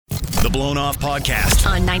The Blown Off Podcast.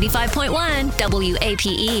 On 95.1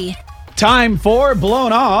 WAPE. Time for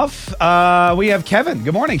Blown Off. We have Kevin.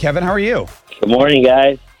 Good morning, Kevin. How are you? Good morning,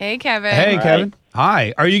 guys. Hey, Kevin. Hey, All Kevin.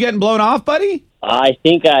 Hi. Are you getting blown off, buddy? I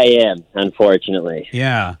think I am, unfortunately.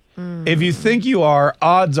 Yeah. If you think you are,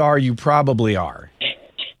 odds are you probably are.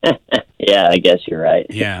 Yeah, I guess you're right.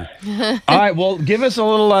 Yeah. All right. Well, give us a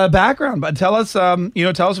little background, but tell us,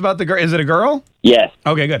 tell us about the girl. Is it a girl? Yes.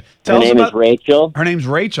 Okay, good. Her Tell us name about is Rachel, Her name's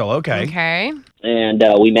Rachel. Okay. Okay. and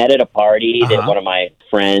we met at a party that one of my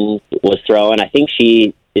friends was throwing. I think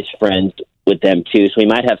she is friends with them, too, so we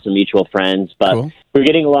might have some mutual friends. But Cool. we were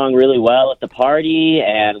getting along really well at the party,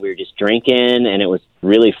 and we were just drinking, and it was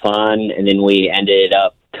really fun. And then we ended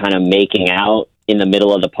up kind of making out in the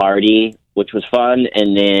middle of the party, which was fun.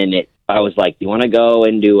 And then I was like, do you want to go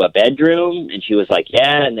into a bedroom? And she was like,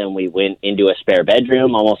 yeah. And then we went into a spare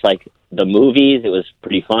bedroom, almost like the movies. It was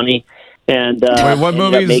pretty funny. And Wait, what ended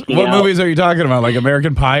up movies? making What out. movies are you talking about? Like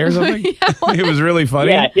American Pie or something? It was really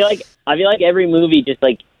funny. Yeah, I feel like every movie, just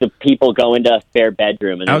like the people go into a spare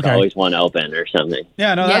bedroom and there's Okay. always one open or something.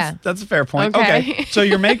 Yeah, no, Yeah. that's a fair point. Okay. So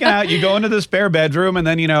you're making out, you go into the spare bedroom, and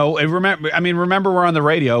then remember we're on the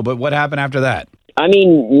radio, but what happened after that? I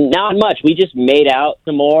mean, not much. We just made out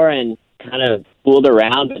some more and kind of fooled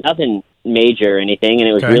around, but nothing major or anything, and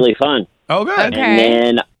it was Okay. really fun. Oh, good. Okay. And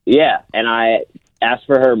then, and I asked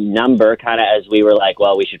for her number kind of as we were like,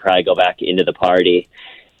 well, we should probably go back into the party.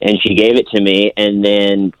 And she gave it to me. And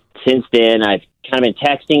then since then, I've kind of been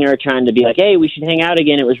texting her, trying to be like, hey, we should hang out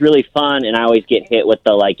again. It was really fun. And I always get hit with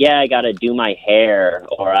the like, yeah, I got to do my hair,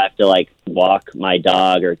 or I have to like walk my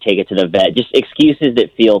dog or take it to the vet. Just excuses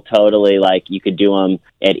that feel totally like you could do them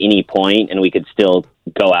at any point and we could still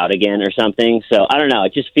go out again or something. So I don't know.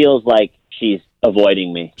 It just feels like she's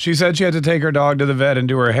avoiding me. She said she had to take her dog to the vet and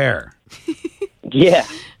do her hair. Yeah.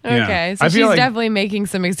 Yeah. Okay. So I feel she's like- definitely making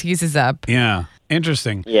some excuses up. Yeah.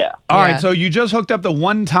 Interesting. Yeah. All right, Yeah. so you just hooked up the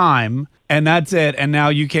one time, and that's it, and now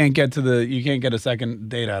you can't get a second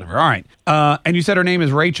date out of her. All right. And you said her name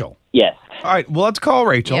is Rachel. Yes. All right. Well, let's call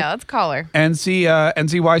Rachel. Yeah, let's call her. And see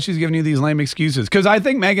why she's giving you these lame excuses. Because I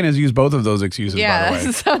think Megan has used both of those excuses, by Yeah, the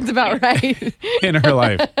that sounds about right. way, in her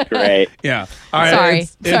life. Great. Yeah. All right.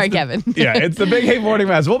 Sorry, the- Kevin. Yeah, it's the Big 8 Morning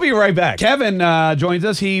Mess. We'll be right back. Kevin joins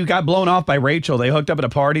us. He got blown off by Rachel. They hooked up at a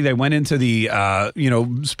party. They went into the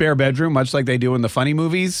spare bedroom, much like they do in the funny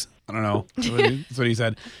movies. I don't know. That's what he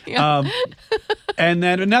said. Yeah. And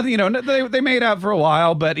then nothing, they made out for a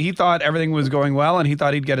while, but he thought everything was going well, and he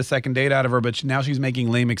thought he'd get a second date out of her, but now she's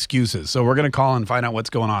making lame excuses. So we're going to call and find out what's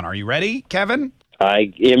going on. Are you ready, Kevin?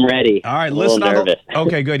 I am ready. All right, a little listen. nervous.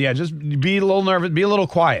 Okay, good. Yeah, just be a little nervous, be a little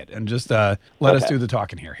quiet, and just let us do the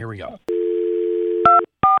talking here. Here we go.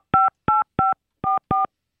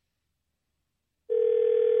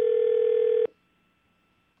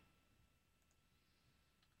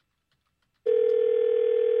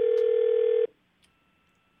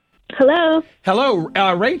 Hello.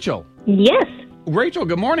 Hello, Rachel. Yes. Rachel,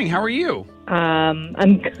 good morning. How are you? I'm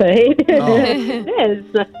good. Oh.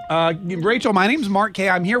 It is. Rachel, my name's Mark K.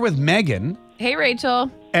 I'm here with Megan. Hey,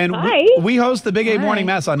 Rachel. And Hi. we host the Big 8 Hi. Morning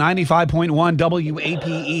Mess on 95.1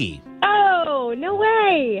 WAPE. Oh, no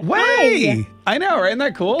way. Way! I know, right? Isn't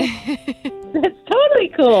that cool? That's totally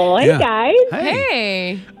cool. Hey, Yeah. guys.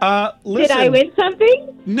 Hey. Listen. Did I win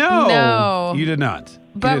something? No. No. You did not. You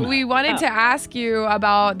But did not. we wanted to ask you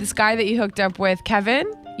about this guy that you hooked up with, Kevin.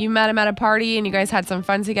 You met him at a party and you guys had some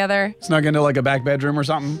fun together. Snuck into like a back bedroom or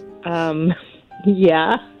something?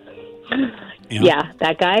 Yeah. Yeah,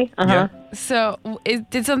 that guy. Uh-huh. So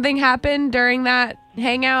did something happen during that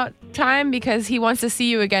hangout time? Because he wants to see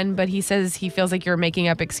you again, but he says he feels like you're making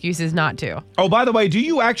up excuses not to. Oh, by the way, do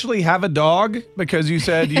you actually have a dog? Because you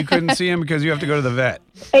said you couldn't see him because you have to go to the vet.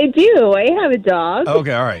 I do. I have a dog.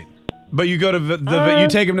 Okay, all right. But you go to the vet, you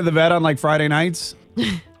take him to the vet on like Friday nights?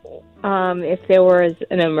 If there was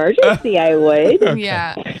an emergency, I would.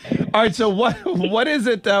 Yeah. All right, so what is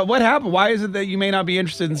it? What happened? Why is it that you may not be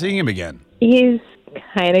interested in seeing him again? He's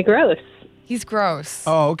kind of gross. He's gross.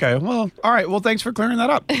 Oh, okay. Well, all right. Well, thanks for clearing that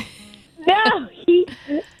up. No,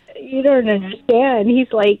 you don't understand. He's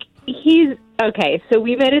okay. So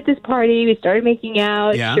we met at this party. We started making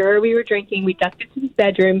out. Yeah. Sure, we were drinking. We ducked into his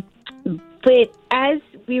bedroom. But as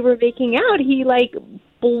we were making out, he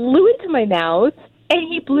blew into my mouth, and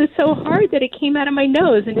he blew so hard that it came out of my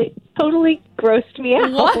nose, and it totally grossed me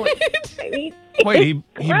out. What? I mean, Wait,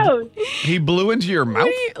 it's gross. he blew into your mouth?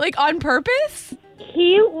 Like on purpose?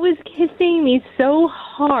 He was kissing me so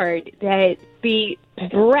hard that the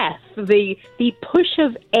breath, the push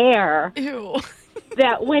of air Ew.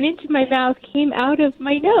 that went into my mouth came out of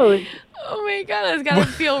my nose. Oh my God, that's gotta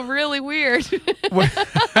feel really weird.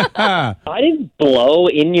 I didn't blow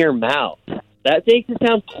in your mouth. That makes it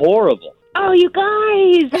sound horrible. Oh, you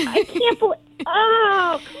guys! I can't believe.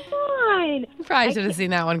 Oh, come on! Probably should have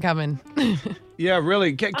seen that one coming. Yeah,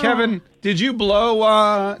 really. Kevin, did you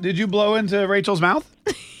blow into Rachel's mouth?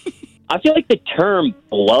 I feel like the term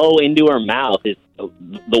blow into her mouth is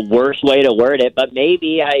the worst way to word it, but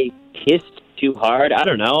maybe I kissed too hard. I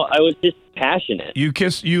don't know. I was just passionate. You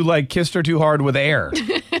kissed her too hard with air.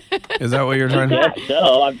 Is that what you're trying to Yeah,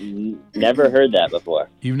 so I've never heard that before.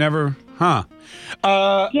 You've never, huh?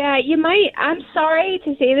 Yeah, you might. I'm sorry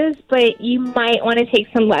to say this, but you might want to take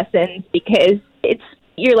some lessons because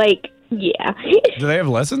you're like, yeah. Do they have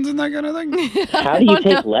lessons in that kind of thing? How do you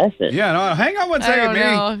take lessons? Yeah, no, hang on one I second. don't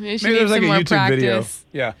know. Maybe she Maybe there's needs like a some more YouTube video. practice.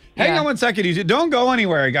 Yeah. Hang Yeah. on one second. YouTube. Don't go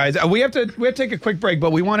anywhere, guys. We have to take a quick break,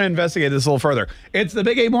 but we want to investigate this a little further. It's the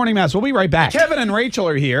Big A Morning Mass. We'll be right back. Kevin and Rachel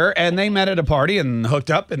are here, and they met at a party and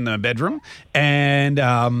hooked up in the bedroom. And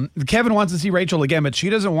Kevin wants to see Rachel again, but she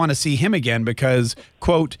doesn't want to see him again because,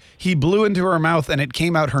 quote, he blew into her mouth and it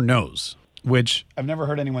came out her nose, which I've never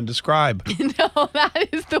heard anyone describe No, that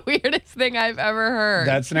is the weirdest thing I've ever heard.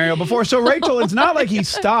 that scenario before. So, Rachel, it's not like he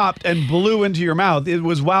stopped and blew into your mouth. It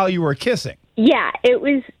was while you were kissing. Yeah, it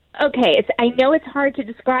was okay. I know it's hard to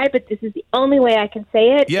describe, but this is the only way I can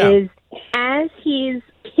say it. Yeah. Is as he's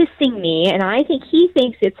kissing me, and I think he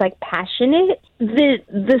thinks it's like passionate.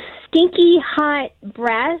 The stinky hot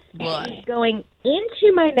breath is going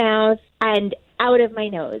into my mouth and out of my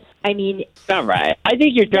nose. I mean, All right. I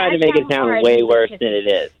think you're trying to That's make it how sound hard way it worse is. than it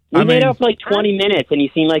is. We I made mean- up for like 20 minutes, and you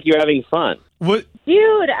seem like you're having fun. What?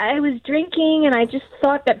 dude, I was drinking and I just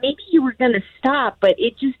thought that maybe you were going to stop, but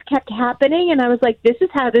it just kept happening. And I was like, this is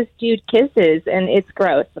how this dude kisses, and it's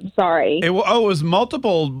gross. I'm sorry. It was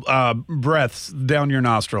multiple breaths down your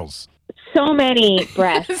nostrils. So many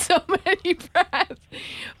breaths. So many breaths.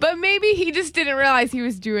 But maybe he just didn't realize he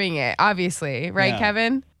was doing it, obviously. Right, Yeah.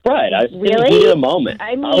 Kevin? Right. I was in the Really? heat of the moment.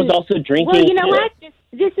 I mean, was also drinking. Well, you know too. what?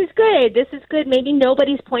 This is good. This is good. Maybe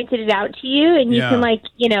nobody's pointed it out to you, and you Yeah. can, like,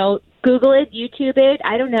 Google it, YouTube it.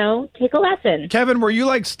 I don't know. Take a lesson. Kevin, were you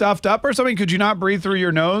like stuffed up or something? Could you not breathe through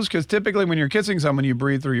your nose? Because typically when you're kissing someone, you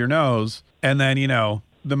breathe through your nose, and then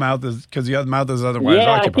the mouth is because the mouth is otherwise Yeah,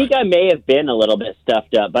 I occupied. think I may have been a little bit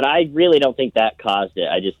stuffed up, but I really don't think that caused it.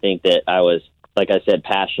 I just think that I was, like I said,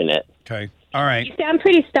 passionate. Okay, all right, You sound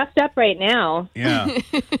pretty stuffed up right now. yeah.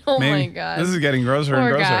 Oh my Maybe- God. This is getting grosser and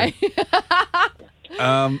Poor grosser. guy.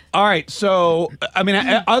 All right, so I mean,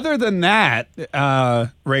 other than that,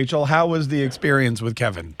 Rachel, how was the experience with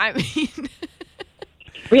Kevin? I mean,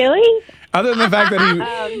 Really? Other than the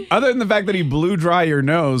fact that he blew dry your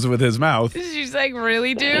nose with his mouth. she's like,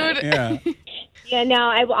 really, dude? Yeah. Yeah, no,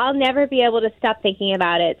 I'll never be able to stop thinking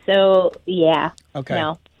about it. So, yeah. Okay.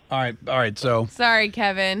 No. All right. So, Sorry,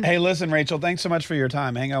 Kevin. hey, listen, Rachel, thanks so much for your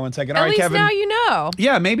time. Hang on one second. At All right, least Kevin. now you know.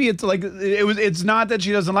 Yeah, maybe it's like it's not that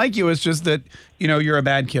she doesn't like you. It's just that, you're a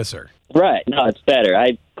bad kisser. Right. No, it's better.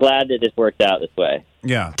 I'm glad that this worked out this way.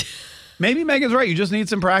 Yeah. Maybe Megan's right. You just need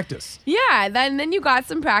some practice. Yeah, then you got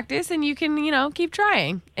some practice and you can, keep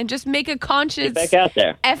trying and just make a conscious Get back out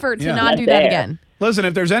there. effort to Yeah. not do That's that there. again. Listen,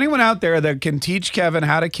 if there's anyone out there that can teach Kevin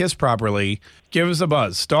how to kiss properly, give us a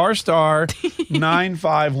buzz. Star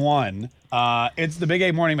 951. It's the Big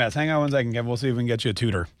A Morning Mess. Hang on one second, Kevin. We'll see if we can get you a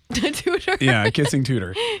tutor. Tutor. Yeah, a kissing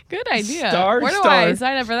tutor. Good idea. Star, Where do star. I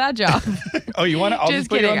sign up for that job? Oh, you want to? Just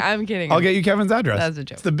kidding. I'm kidding. I'll get you Kevin's address. That's a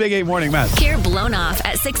joke. It's the Big A Morning Mess. Hear Blown Off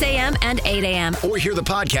at 6 a.m. and 8 a.m. Or hear the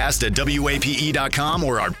podcast at WAPE.com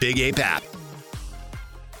or our Big Ape app.